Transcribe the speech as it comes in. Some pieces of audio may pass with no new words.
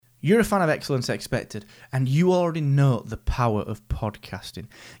You're a fan of Excellence Expected, and you already know the power of podcasting.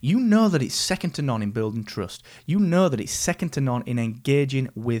 You know that it's second to none in building trust. You know that it's second to none in engaging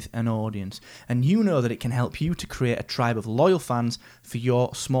with an audience. And you know that it can help you to create a tribe of loyal fans for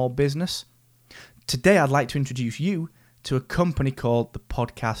your small business. Today, I'd like to introduce you to a company called The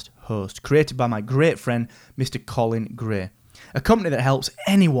Podcast Host, created by my great friend, Mr. Colin Gray. A company that helps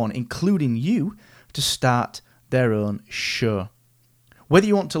anyone, including you, to start their own show. Whether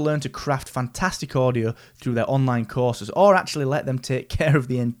you want to learn to craft fantastic audio through their online courses or actually let them take care of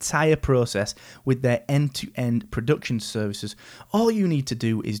the entire process with their end-to-end production services, all you need to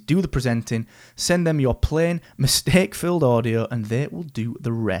do is do the presenting, send them your plain, mistake-filled audio, and they will do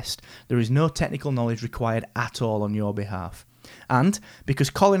the rest. There is no technical knowledge required at all on your behalf. And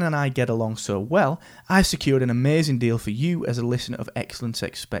because Colin and I get along so well, I've secured an amazing deal for you as a listener of Excellence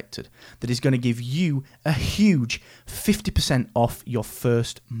Expected that is going to give you a huge 50% off your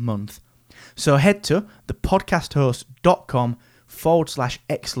first month. So head to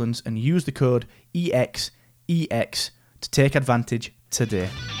thepodcasthost.com/excellence and use the code EXEX to take advantage today.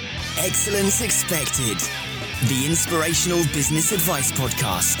 Excellence Expected, the inspirational business advice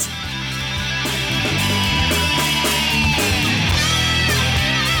podcast.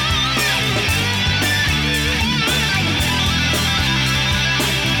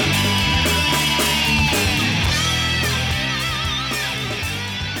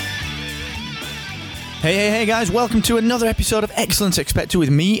 Hey guys, welcome to another episode of Excellence Expected with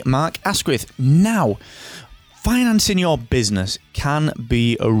me, Mark Asquith. Now, financing your business can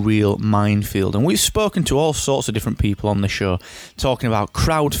be a real minefield, and we've spoken to all sorts of different people on the show, talking about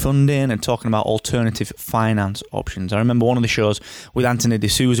crowdfunding and talking about alternative finance options. I remember one of the shows with Anthony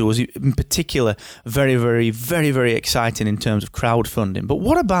D'Souza was in particular very exciting in terms of crowdfunding. But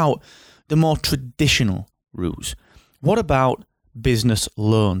what about the more traditional routes? What about business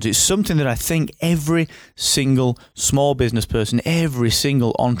loans? It's something that I think every single small business person, every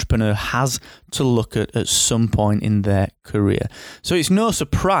single entrepreneur has to look at some point in their career. So it's no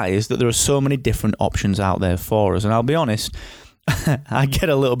surprise that there are so many different options out there for us. And I'll be honest, I get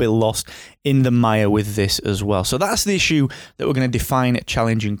a little bit lost in the mire with this as well. So that's the issue that we're going to define,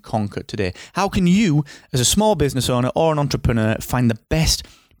 challenge, and conquer today. How can you, as a small business owner or an entrepreneur, find the best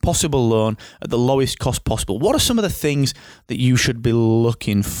possible loan at the lowest cost possible? What are some of the things that you should be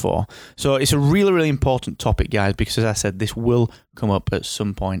looking for? So it's a really important topic, guys, because as I said, this will come up at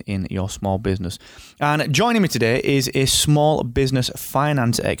some point in your small business. And joining me today is a small business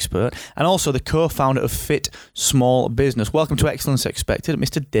finance expert and also the co-founder of Fit Small Business. Welcome to Excellence Expected,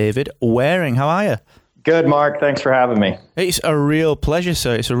 Mr. David Waring. How are you? Good, Mark. Thanks for having me. It's a real pleasure,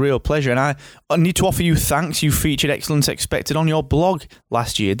 sir. It's a real pleasure. And I need to offer you thanks. You featured Excellence Expected on your blog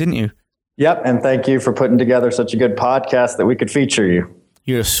last year, didn't you? Yep. And thank you for putting together such a good podcast that we could feature you.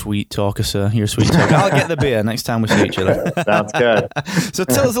 You're a sweet talker, sir. You're a sweet talker. I'll get the beer next time we see each other. Sounds good. So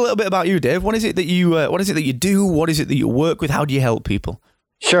tell us a little bit about you, Dave. What is it that you do? What is it that you work with? How do you help people?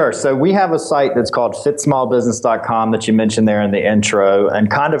 Sure. So we have a site that's called fitsmallbusiness.com that you mentioned there in the intro. And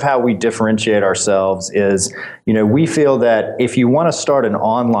kind of how we differentiate ourselves is, we feel that if you want to start an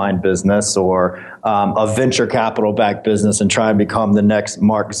online business or a venture capital backed business and try and become the next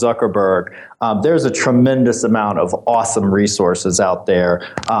Mark Zuckerberg, there's a tremendous amount of awesome resources out there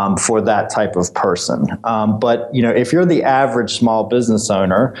for that type of person. But if you're the average small business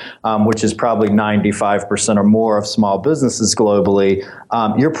owner, which is probably 95% or more of small businesses globally,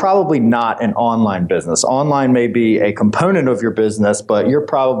 you're probably not an online business. Online may be a component of your business, but you're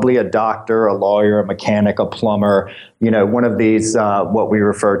probably a doctor, a lawyer, a mechanic, a plumber, one of these, what we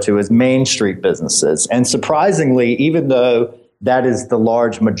refer to as Main Street businesses. And surprisingly, even though that is the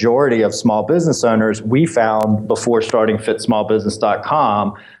large majority of small business owners, we found before starting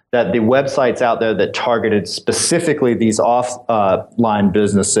fitsmallbusiness.com that the websites out there that targeted specifically these offline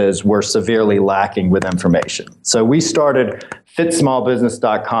businesses were severely lacking with information. So we started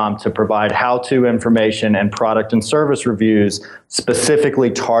fitsmallbusiness.com to provide how-to information and product and service reviews specifically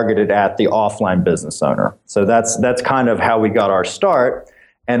targeted at the offline business owner. So that's kind of how we got our start.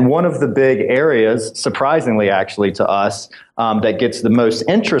 And one of the big areas, surprisingly actually to us, that gets the most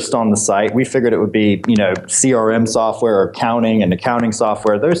interest on the site, we figured it would be, CRM software or accounting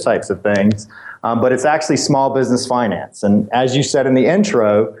software, those types of things. But it's actually small business finance. And as you said in the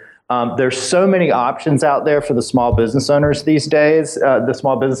intro, there's so many options out there for the small business owners these days, that's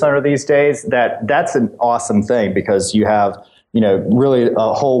an awesome thing because you have, really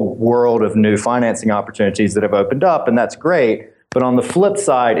a whole world of new financing opportunities that have opened up, and that's great. But on the flip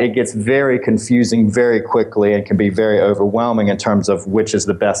side, it gets very confusing very quickly and can be very overwhelming in terms of which is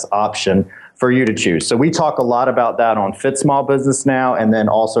the best option for you to choose. So we talk a lot about that on Fit Small Business now, and then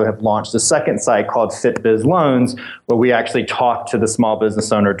also have launched a second site called Fit Biz Loans, where we actually talk to the small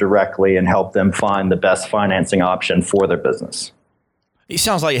business owner directly and help them find the best financing option for their business. It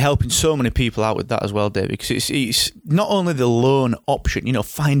sounds like you're helping so many people out with that as well, David, because it's not only the loan option,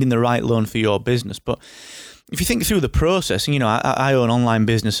 finding the right loan for your business, but if you think through the process, and I own online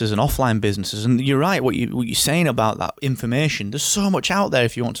businesses and offline businesses, and you're right, what you're saying about that information, there's so much out there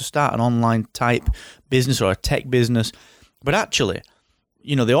if you want to start an online type business or a tech business. But actually,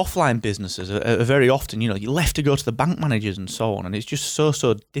 the offline businesses are very often, you're left to go to the bank managers and so on, and it's just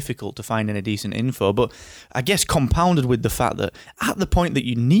so difficult to find any decent info. But I guess compounded with the fact that at the point that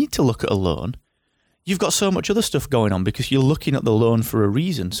you need to look at a loan, you've got so much other stuff going on because you're looking at the loan for a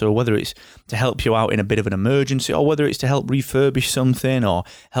reason. So whether it's to help you out in a bit of an emergency, or whether it's to help refurbish something or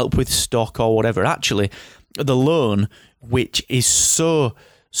help with stock or whatever, actually the loan, which is so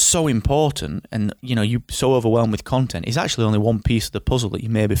important, and you're so overwhelmed with content, is actually only one piece of the puzzle that you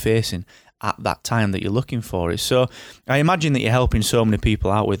may be facing at that time that you're looking for it. So I imagine that you're helping so many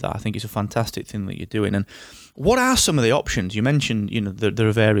people out with that. I think it's a fantastic thing that you're doing. And what are some of the options? You mentioned, there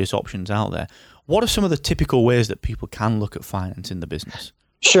are various options out there. What are some of the typical ways that people can look at finance in the business?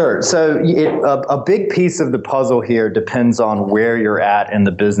 Sure. So a big piece of the puzzle here depends on where you're at in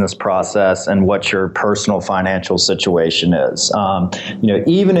the business process and what your personal financial situation is.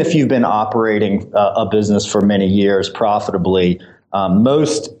 Even if you've been operating a business for many years profitably,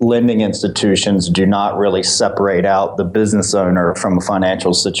 most lending institutions do not really separate out the business owner from a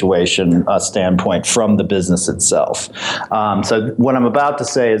financial situation standpoint from the business itself. So what I'm about to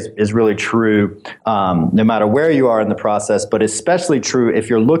say is really true no matter where you are in the process, but especially true if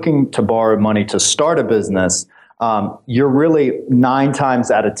you're looking to borrow money to start a business. You're really 9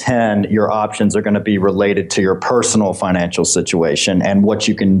 times out of 10, your options are going to be related to your personal financial situation and what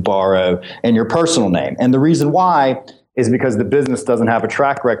you can borrow in your personal name. And the reason why is because the business doesn't have a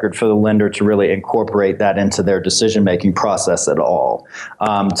track record for the lender to really incorporate that into their decision-making process at all.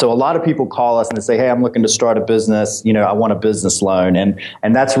 So a lot of people call us and they say, hey, I'm looking to start a business, I want a business loan. And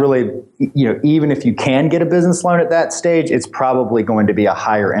that's really, even if you can get a business loan at that stage, it's probably going to be a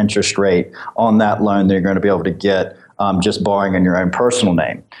higher interest rate on that loan than you're going to be able to get just borrowing in your own personal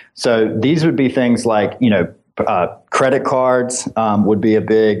name. So these would be things like, credit cards would be a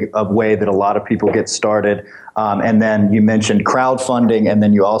big way that a lot of people get started. And then you mentioned crowdfunding, and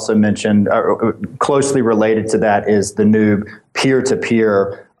then you also mentioned closely related to that is the new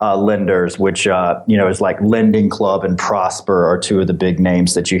peer-to-peer lenders, which is like Lending Club and Prosper are two of the big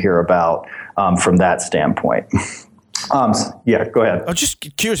names that you hear about from that standpoint. Yeah, go ahead. I'm just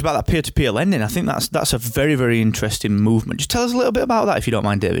curious about that peer-to-peer lending. I think that's a very, very interesting movement. Just tell us a little bit about that, if you don't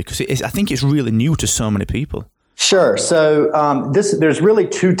mind, David, because I think it's really new to so many people. Sure. So there's really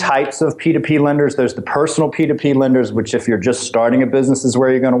 2 types of P2P lenders. There's the personal P2P lenders, which if you're just starting a business is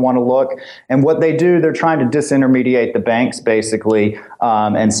where you're going to want to look. And what they do, they're trying to disintermediate the banks basically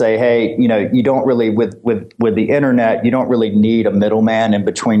and say, hey, you don't really, with the internet, you don't really need a middleman in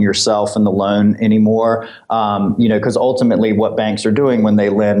between yourself and the loan anymore. Because ultimately what banks are doing when they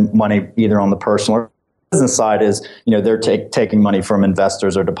lend money either on the personal or business side is, they're taking money from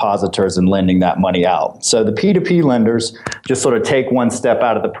investors or depositors and lending that money out. So the P2P lenders just sort of take one step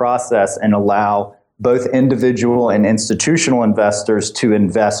out of the process and allow both individual and institutional investors to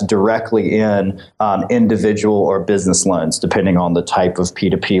invest directly in individual or business loans, depending on the type of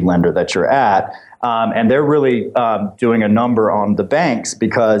P2P lender that you're at. And they're really doing a number on the banks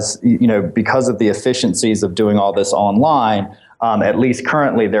because of the efficiencies of doing all this online. At least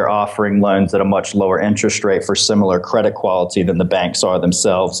currently, they're offering loans at a much lower interest rate for similar credit quality than the banks are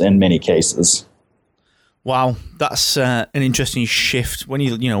themselves in many cases. Wow, that's an interesting shift when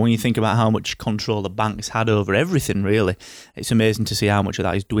you think about how much control the banks had over everything. Really, it's amazing to see how much of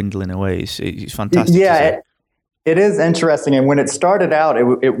that is dwindling away. It's fantastic. Yeah, it is interesting. And when it started out,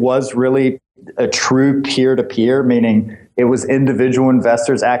 it was really a true peer-to-peer, meaning it was individual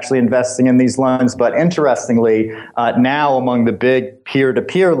investors actually investing in these loans. But interestingly, now among the big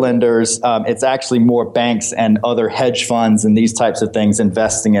peer-to-peer lenders, it's actually more banks and other hedge funds and these types of things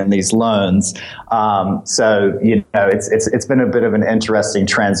investing in these loans. So it's been a bit of an interesting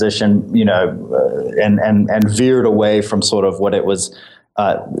transition, and veered away from sort of what it was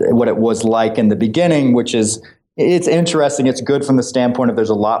like in the beginning, which is. It's interesting. It's good from the standpoint of there's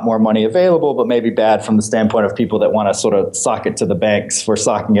a lot more money available, but maybe bad from the standpoint of people that want to sort of sock it to the banks for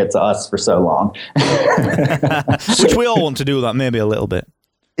socking it to us for so long. Which we all want to do that maybe a little bit.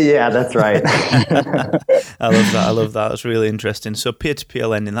 Yeah, that's right. I love that. That's really interesting. So peer-to-peer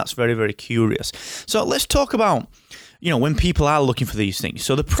lending, that's very, very curious. So let's talk about when people are looking for these things.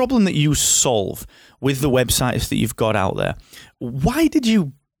 So the problem that you solve with the websites that you've got out there, why did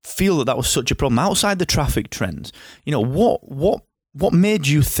you feel that was such a problem outside the traffic trends? What made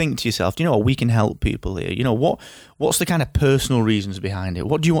you think to yourself, we can help people here? What's the kind of personal reasons behind it?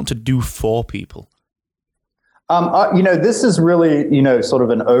 What do you want to do for people? This is really, sort of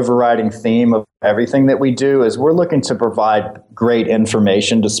an overriding theme of everything that we do is we're looking to provide great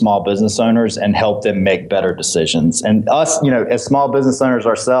information to small business owners and help them make better decisions. And us, as small business owners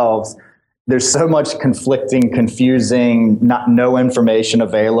ourselves, there's so much conflicting, confusing, no information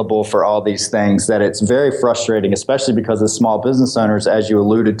available for all these things that it's very frustrating, especially because as small business owners, as you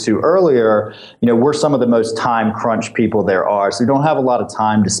alluded to earlier, we're some of the most time crunch people there are. So we don't have a lot of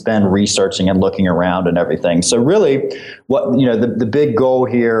time to spend researching and looking around and everything. So really what, the big goal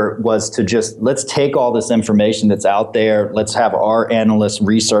here was to let's take all this information that's out there. Let's have our analysts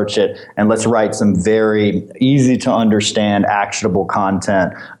research it and let's write some very easy to understand, actionable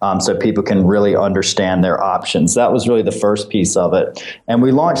content so people can really understand their options. That was really the first piece of it. And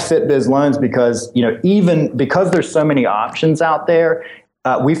we launched FitBiz Loans because, even because there's so many options out there,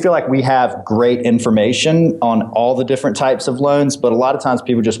 we feel like we have great information on all the different types of loans, but a lot of times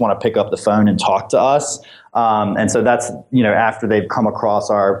people just want to pick up the phone and talk to us. And so that's, after they've come across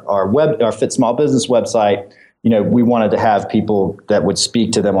our Fit Small Business website, we wanted to have people that would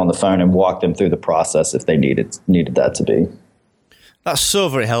speak to them on the phone and walk them through the process if they needed that to be. That's so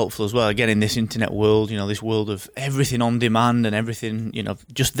very helpful as well. Again, in this internet world, this world of everything on demand and everything,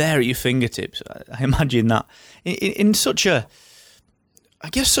 just there at your fingertips. I imagine that in such a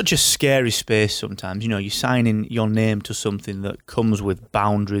scary space sometimes. You sign in your name to something that comes with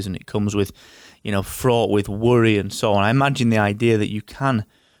boundaries and it comes with, fraught with worry and so on. I imagine the idea that you can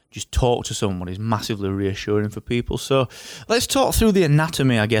just talk to someone is massively reassuring for people. So let's talk through the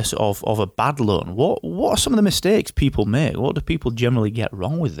anatomy, I guess, of a bad loan. What are some of the mistakes people make? What do people generally get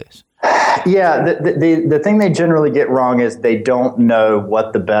wrong with this? Yeah, the thing they generally get wrong is they don't know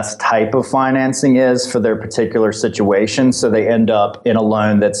what the best type of financing is for their particular situation. So they end up in a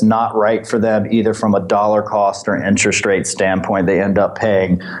loan that's not right for them, either from a dollar cost or interest rate standpoint. They end up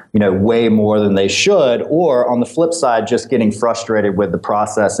paying, way more than they should, or on the flip side, just getting frustrated with the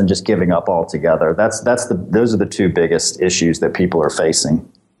process and just giving up altogether. Those are the two biggest issues that people are facing.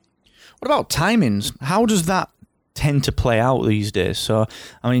 What about timings? How does that tend to play out these days? So,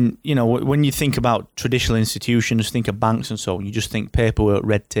 when you think about traditional institutions, think of banks and so on, you just think paperwork,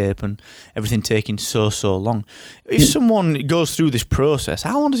 red tape, and everything taking so long. If someone goes through this process,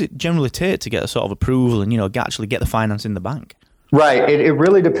 how long does it generally take to get a sort of approval and, actually get the finance in the bank? Right. It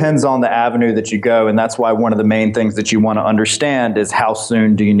really depends on the avenue that you go. And that's why one of the main things that you want to understand is how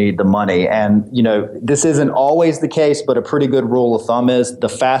soon do you need the money? And, this isn't always the case, but a pretty good rule of thumb is the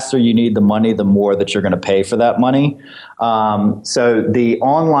faster you need the money, the more that you're going to pay for that money. So the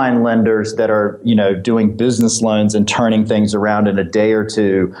online lenders that are, doing business loans and turning things around in a day or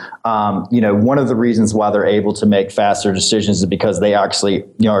two, one of the reasons why they're able to make faster decisions is because they actually,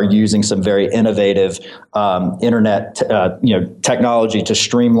 are using some very innovative internet, technology to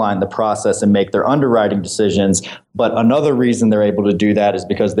streamline the process and make their underwriting decisions. But another reason they're able to do that is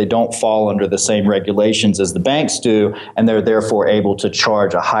because they don't fall under the same regulations as the banks do, and they're therefore able to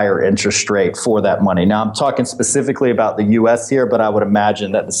charge a higher interest rate for that money. Now, I'm talking specifically about the U.S. here, but I would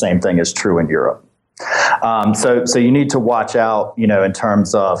imagine that the same thing is true in Europe. So you need to watch out, in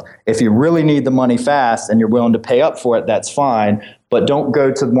terms of if you really need the money fast and you're willing to pay up for it, that's fine. But don't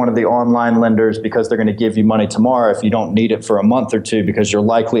go to one of the online lenders because they're going to give you money tomorrow if you don't need it for a month or two, because you're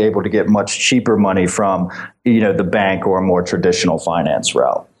likely able to get much cheaper money from, the bank or a more traditional finance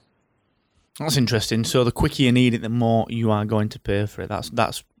route. That's interesting. So the quicker you need it, the more you are going to pay for it.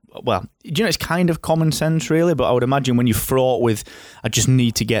 That's well, it's kind of common sense, really. But I would imagine when you're fraught with, I just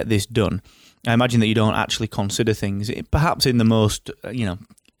need to get this done, I imagine that you don't actually consider things, perhaps in the most,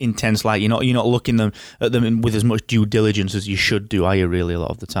 intense light. You're not looking at them with as much due diligence as you should do, are you? Really, a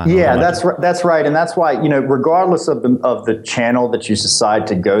lot of the time. Yeah, that's right, and that's why regardless of the channel that you decide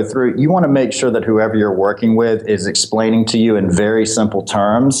to go through, you want to make sure that whoever you're working with is explaining to you in very simple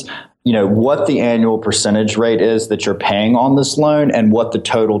terms, what the annual percentage rate is that you're paying on this loan and what the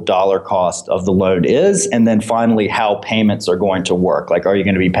total dollar cost of the loan is. And then finally, how payments are going to work. Like, are you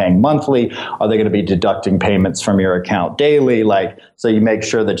going to be paying monthly? Are they going to be deducting payments from your account daily? So you make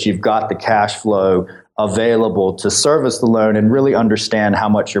sure that you've got the cash flow available to service the loan and really understand how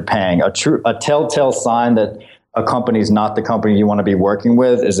much you're paying. A telltale sign that a company is not the company you want to be working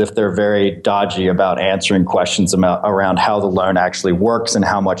with is if they're very dodgy about answering questions around how the loan actually works and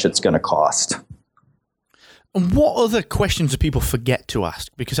how much it's going to cost. And what other questions do people forget to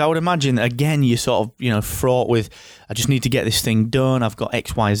ask? Because I would imagine, again, you're sort of, fraught with, I just need to get this thing done, I've got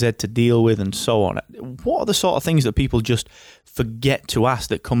X, Y, Z to deal with, and so on. What are the sort of things that people just forget to ask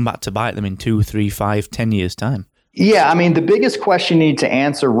that come back to bite them in 2, 3, 5, 10 years' time? Yeah, I mean, the biggest question you need to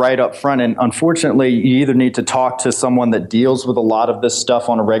answer right up front, and unfortunately, you either need to talk to someone that deals with a lot of this stuff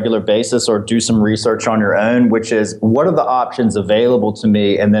on a regular basis or do some research on your own, which is, what are the options available to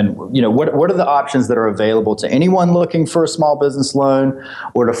me? And then, what are the options that are available to anyone looking for a small business loan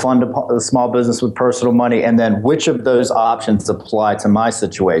or to fund a small business with personal money? And then which of those options apply to my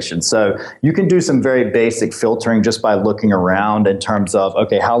situation? So you can do some very basic filtering just by looking around in terms of,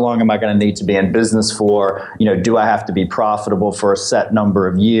 okay, how long am I going to need to be in business for? Do I have to be profitable for a set number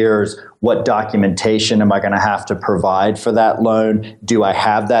of years? What documentation am I going to have to provide for that loan? Do I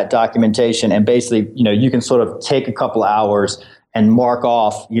have that documentation? And basically, you can sort of take a couple hours and mark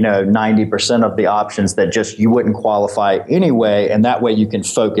off, 90% of the options that just you wouldn't qualify anyway. And that way you can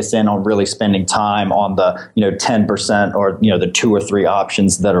focus in on really spending time on the, 10% or, the 2 or 3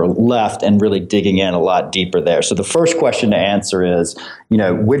 options that are left and really digging in a lot deeper there. So the first question to answer is,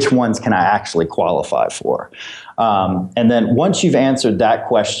 which ones can I actually qualify for? And then once you've answered that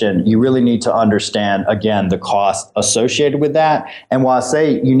question, you really need to understand, again, the cost associated with that. And while I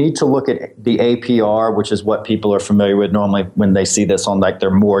say you need to look at the APR, which is what people are familiar with normally when they see this on like their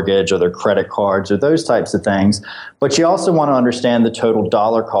mortgage or their credit cards or those types of things, but you also want to understand the total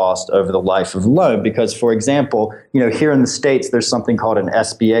dollar cost over the life of the loan. Because, for example, here in the States, there's something called an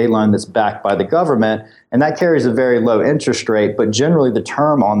SBA loan that's backed by the government, and that carries a very low interest rate, but generally the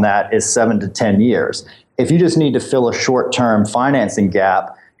term on that is 7 to 10 years. If you just need to fill a short-term financing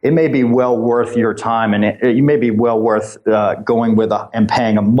gap, it may be well worth your time, and you may be well worth going with and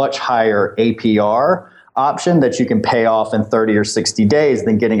paying a much higher APR option that you can pay off in 30 or 60 days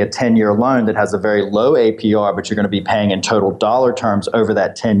than getting a 10-year loan that has a very low APR, but you're going to be paying in total dollar terms over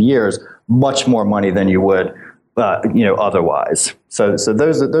that 10 years much more money than you would otherwise. So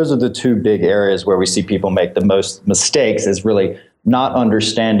those are the two big areas where we see people make the most mistakes, is really not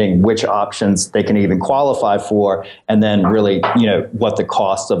understanding which options they can even qualify for, and then really, what the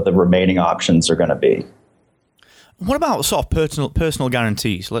cost of the remaining options are going to be. What about sort of personal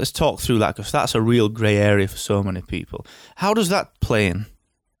guarantees? Let's talk through that, because that's a real grey area for so many people. How does that play in?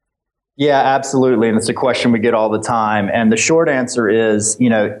 Yeah, absolutely. And it's a question we get all the time. And the short answer is,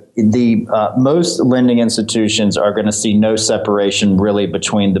 most lending institutions are going to see no separation really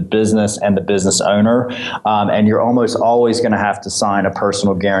between the business and the business owner. And you're almost always going to have to sign a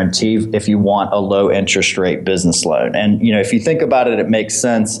personal guarantee if you want a low interest rate business loan. And, if you think about it, it makes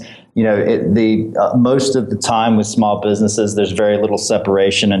sense. Most of the time with small businesses, there's very little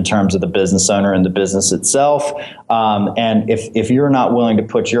separation in terms of the business owner and the business itself. And if you're not willing to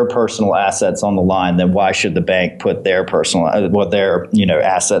put your personal assets on the line, then why should the bank put their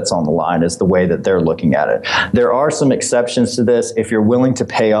assets on the line, is the way that they're looking at it. There are some exceptions to this. If you're willing to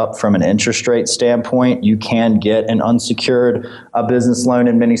pay up from an interest rate standpoint, you can get an unsecured business loan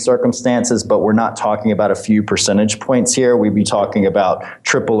in many circumstances, but we're not talking about a few percentage points here. We'd be talking about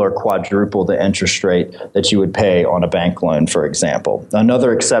triple or quadruple the interest rate that you would pay on a bank loan, for example.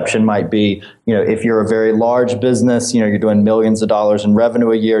 Another exception might be, if you're a very large business, you're doing millions of dollars in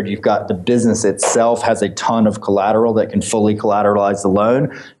revenue a year, you've got the business itself has a ton of collateral that can fully collateralize the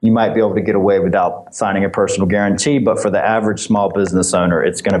loan, you might be able to get away without signing a personal guarantee. But for the average small business owner,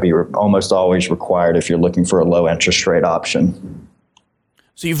 it's going to be almost always required if you're looking for a low interest rate option.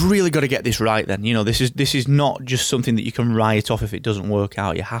 So you've really got to get this right then. This is not just something that you can write off if it doesn't work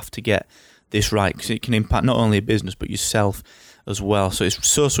out. You have to get this right, because it can impact not only a business but yourself as well. So it's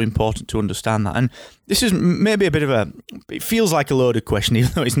so important to understand that. And this is maybe a bit of it feels like a loaded question,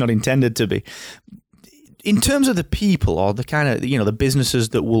 even though it's not intended to be. In terms of the people or the kind of, the businesses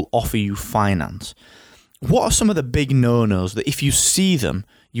that will offer you finance, what are some of the big no-nos that if you see them,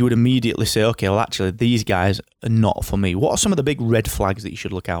 you would immediately say, okay, well, actually, these guys are not for me? What are some of the big red flags that you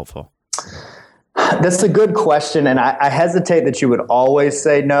should look out for? That's a good question, and I hesitate that you would always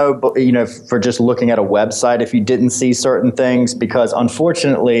say no, but for just looking at a website, if you didn't see certain things, because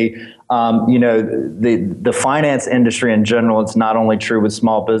unfortunately, the finance industry in general, it's not only true with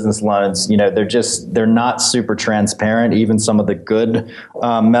small business loans. They're not super transparent, even some of the good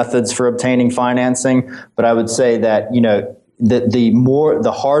methods for obtaining financing. But I would say that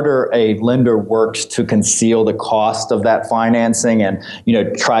the harder a lender works to conceal the cost of that financing and,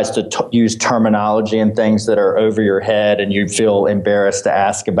 tries to use terminology and things that are over your head and you feel embarrassed to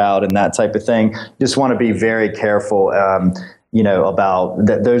ask about and that type of thing, just want to be very careful. about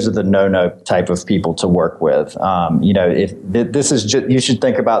that. Those are the no type of people to work with. If this is you should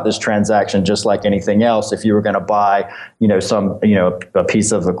think about this transaction just like anything else. If you were going to buy, a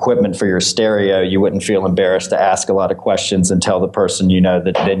piece of equipment for your stereo, you wouldn't feel embarrassed to ask a lot of questions and tell the person,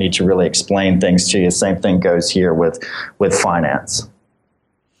 that they need to really explain things to you. Same thing goes here with finance.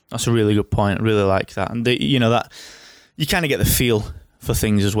 That's a really good point. I really like that. And that you kind of get the feel for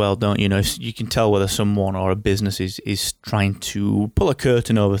things as well, don't you? You can tell whether someone or a business is trying to pull a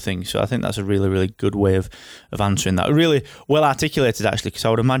curtain over things. So I think that's a really, really good way of answering that. Really well articulated, actually, because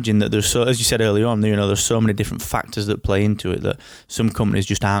I would imagine that there's as you said earlier on, there's so many different factors that play into it that some companies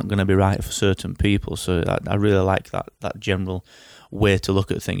just aren't going to be right for certain people. So I really like that general way to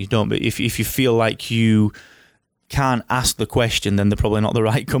look at things. But if you feel like you can't ask the question, then they're probably not the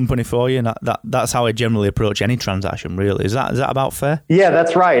right company for you. And that's how I generally approach any transaction, really. Is that about fair? Yeah,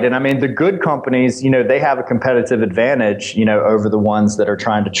 that's right. And I mean, the good companies, they have a competitive advantage, over the ones that are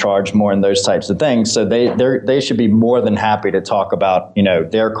trying to charge more and those types of things. So they should be more than happy to talk about,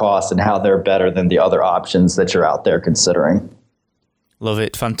 their costs and how they're better than the other options that you're out there considering. Love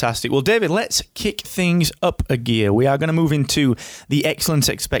it. Fantastic. Well, David, let's kick things up a gear. We are going to move into the excellence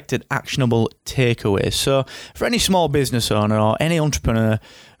expected actionable takeaways. So for any small business owner or any entrepreneur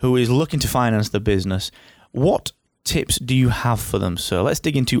who is looking to finance the business, what tips do you have for them? So let's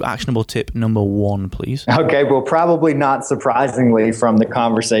dig into actionable tip number 1, please. Okay. Well, probably not surprisingly from the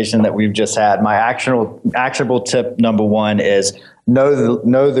conversation that we've just had, my actionable tip number 1 is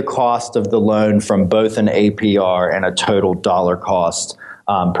know the cost of the loan from both an APR and a total dollar cost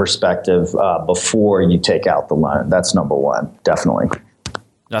perspective before you take out the loan. That's number 1, definitely.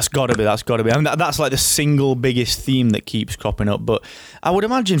 That's got to be. I mean, that's like the single biggest theme that keeps cropping up. But I would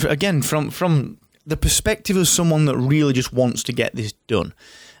imagine, again, from the perspective of someone that really just wants to get this done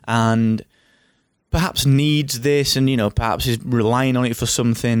and perhaps needs this and, perhaps is relying on it for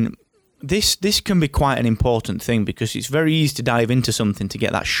something, this can be quite an important thing because it's very easy to dive into something to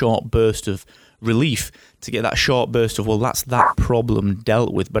get that short burst of relief, to get that short burst of, well, that's that problem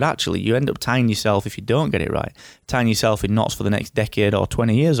dealt with. But actually, you end up tying yourself, if you don't get it right, tying yourself in knots for the next decade or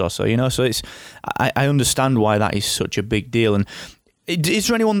 20 years or so, So I understand why that is such a big deal. And is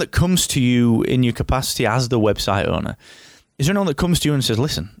there anyone that comes to you in your capacity as the website owner? Is there anyone that comes to you and says,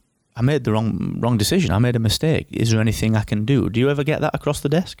 listen, I made the wrong decision. I made a mistake. Is there anything I can do? Do you ever get that across the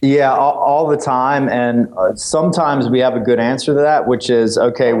desk? Yeah, all the time. And sometimes we have a good answer to that, which is,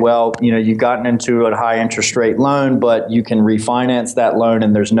 okay, well, you've gotten into a high interest rate loan, but you can refinance that loan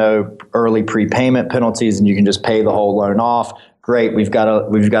and there's no early prepayment penalties and you can just pay the whole loan off. Great, we've got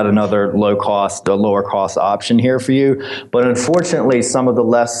another lower cost option here for you. But unfortunately, some of the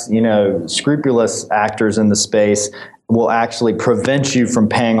less, scrupulous actors in the space will actually prevent you from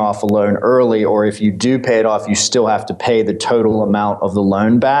paying off a loan early, or if you do pay it off, you still have to pay the total amount of the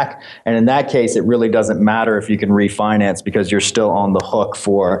loan back. And in that case, it really doesn't matter if you can refinance because you're still on the hook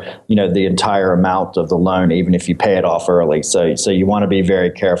for, the entire amount of the loan, even if you pay it off early. So you want to be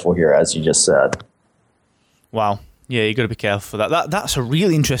very careful here, as you just said. Wow. Yeah, you got to be careful for that. That's a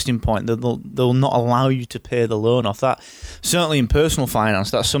really interesting point. They'll not allow you to pay the loan off. That certainly in personal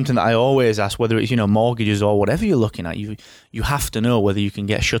finance, that's something that I always ask. Whether it's mortgages or whatever you're looking at, you have to know whether you can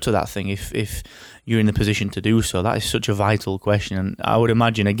get shut of that thing if you're in the position to do so. That is such a vital question, and I would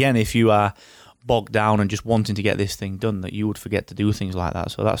imagine again if you are bogged down and just wanting to get this thing done, that you would forget to do things like that.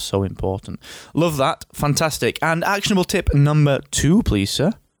 So that's so important. Love that. Fantastic. And actionable tip number 2, please,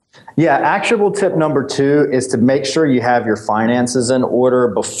 sir. Yeah, actionable tip number 2 is to make sure you have your finances in order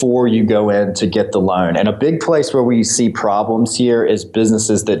before you go in to get the loan. And a big place where we see problems here is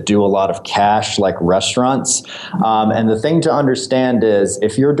businesses that do a lot of cash, like restaurants. And the thing to understand is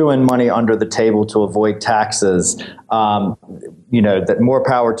if you're doing money under the table to avoid taxes, that more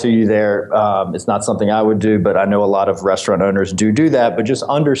power to you there. It's not something I would do, but I know a lot of restaurant owners do that. But just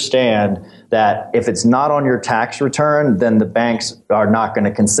understand that if it's not on your tax return, then the banks are not going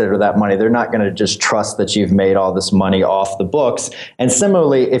to consider that money. They're not going to just trust that you've made all this money off the books. And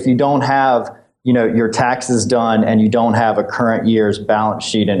similarly, if you don't have your taxes done and you don't have a current year's balance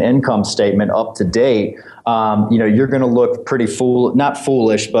sheet and income statement up to date, you're going to look pretty not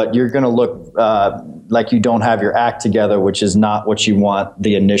foolish, but you're going to look like you don't have your act together, which is not what you want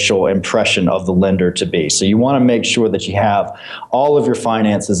the initial impression of the lender to be. So you want to make sure that you have all of your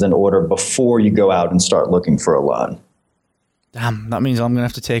finances in order before you go out and start looking for a loan. Damn, that means I'm going to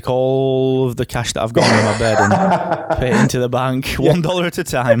have to take all of the cash that I've got in my bed and pay it into the bank, $1 at a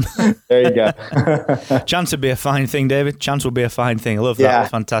time. There you go. Chance would be a fine thing, David. Chance would be a fine thing. I love that. Yeah.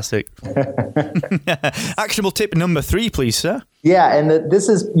 Fantastic. Actionable tip number 3, please, sir. Yeah, and this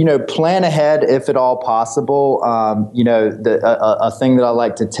is, plan ahead if at all possible. A thing that I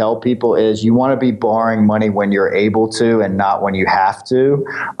like to tell people is you want to be borrowing money when you're able to and not when you have to.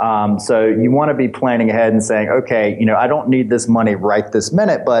 So you want to be planning ahead and saying, okay, I don't need this money right this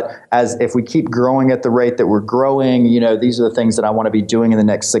minute, but if we keep growing at the rate that we're growing, these are the things that I want to be doing in the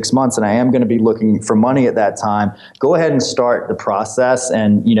next 6 months, and I am going to be looking for money at that time. Go ahead and start the process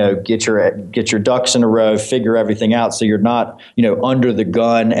and, get your ducks in a row, figure everything out so you're not under the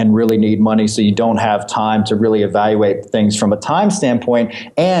gun and really need money, so you don't have time to really evaluate things from a time standpoint,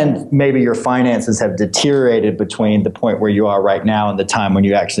 and maybe your finances have deteriorated between the point where you are right now and the time when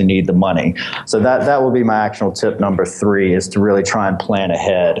you actually need the money. So that will be my actual tip number 3, is to really try and plan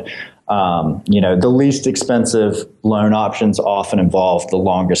ahead. The least expensive loan options often involve the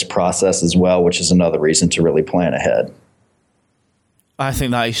longest process as well, which is another reason to really plan ahead. I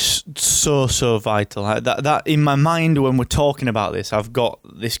think that is so vital. That in my mind when we're talking about this, I've got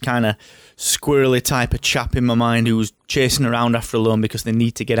this kind of squirrely type of chap in my mind who's chasing around after a loan because they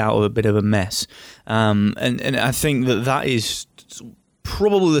need to get out of a bit of a mess. And I think that is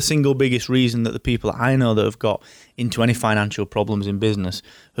probably the single biggest reason that the people I know that have got into any financial problems in business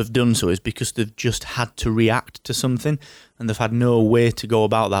have done so, is because they've just had to react to something and they've had no way to go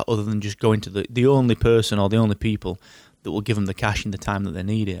about that other than just going to the only person or the only people that will give them the cash in the time that they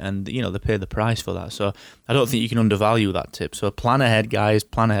need it, and they pay the price for that. So I don't think you can undervalue that tip. So plan ahead, guys,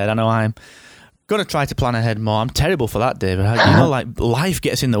 plan ahead. I know I'm going to try to plan ahead more. I'm terrible for that, David. Life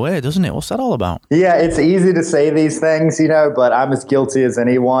gets in the way, doesn't it? What's that all about? Yeah, it's easy to say these things, but I'm as guilty as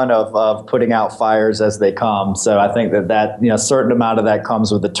anyone of putting out fires as they come. So I think that a certain amount of that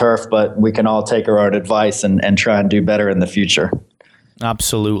comes with the turf, but we can all take our own advice and try and do better in the future.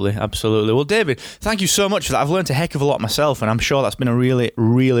 Absolutely. Well, David, thank you so much for that. I've learned a heck of a lot myself, and I'm sure that's been a really,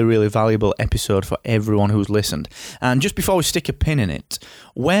 really, really valuable episode for everyone who's listened. And just before we stick a pin in it,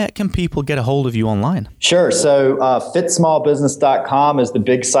 where can people get a hold of you online? Sure. So fitsmallbusiness.com is the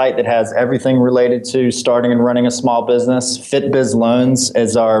big site that has everything related to starting and running a small business. FitBiz Loans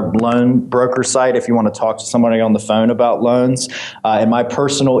is our loan broker site if you want to talk to somebody on the phone about loans. And my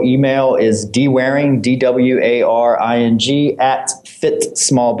personal email is dwaring, DWARING, at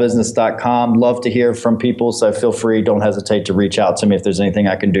fitsmallbusiness.com. Love to hear from people, so feel free. Don't hesitate to reach out to me if there's anything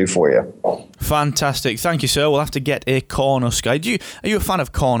I can do for you. Fantastic. Thank you, sir. We'll have to get a Cornhusker. Are you a fan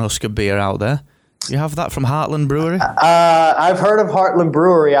of Cornhusker beer out there? You have that from Heartland Brewery? I've heard of Heartland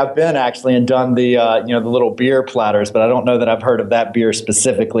Brewery. I've been actually and done the the little beer platters, but I don't know that I've heard of that beer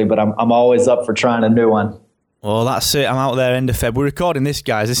specifically. But I'm always up for trying a new one. Well, that's it. I'm out there end of Feb. We're recording this,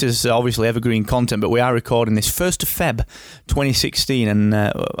 guys. This is obviously evergreen content, but we are recording this 1st of Feb 2016, and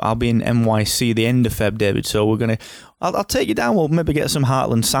I'll be in NYC the end of Feb, David. So we're going to... I'll take you down. We'll maybe get some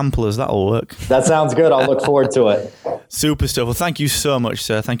Heartland samplers. That'll work. That sounds good. I'll look forward to it. Super stuff. Well, thank you so much,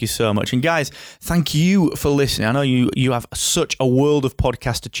 sir. Thank you so much. And guys, thank you for listening. I know you have such a world of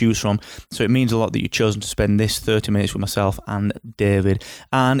podcasts to choose from, so it means a lot that you've chosen to spend this 30 minutes with myself and David.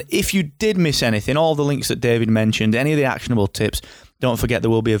 And if you did miss anything, all the links that David mentioned, any of the actionable tips, don't forget they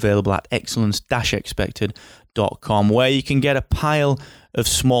will be available at excellence-expected.com, where you can get a pile of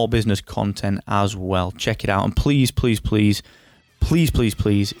small business content as well. Check it out. And please, if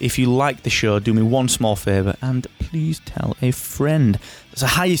you like the show, do me one small favour and please tell a friend. It's the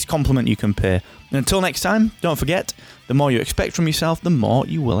highest compliment you can pay. And until next time, don't forget, the more you expect from yourself, the more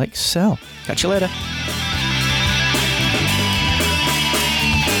you will excel. Catch you later.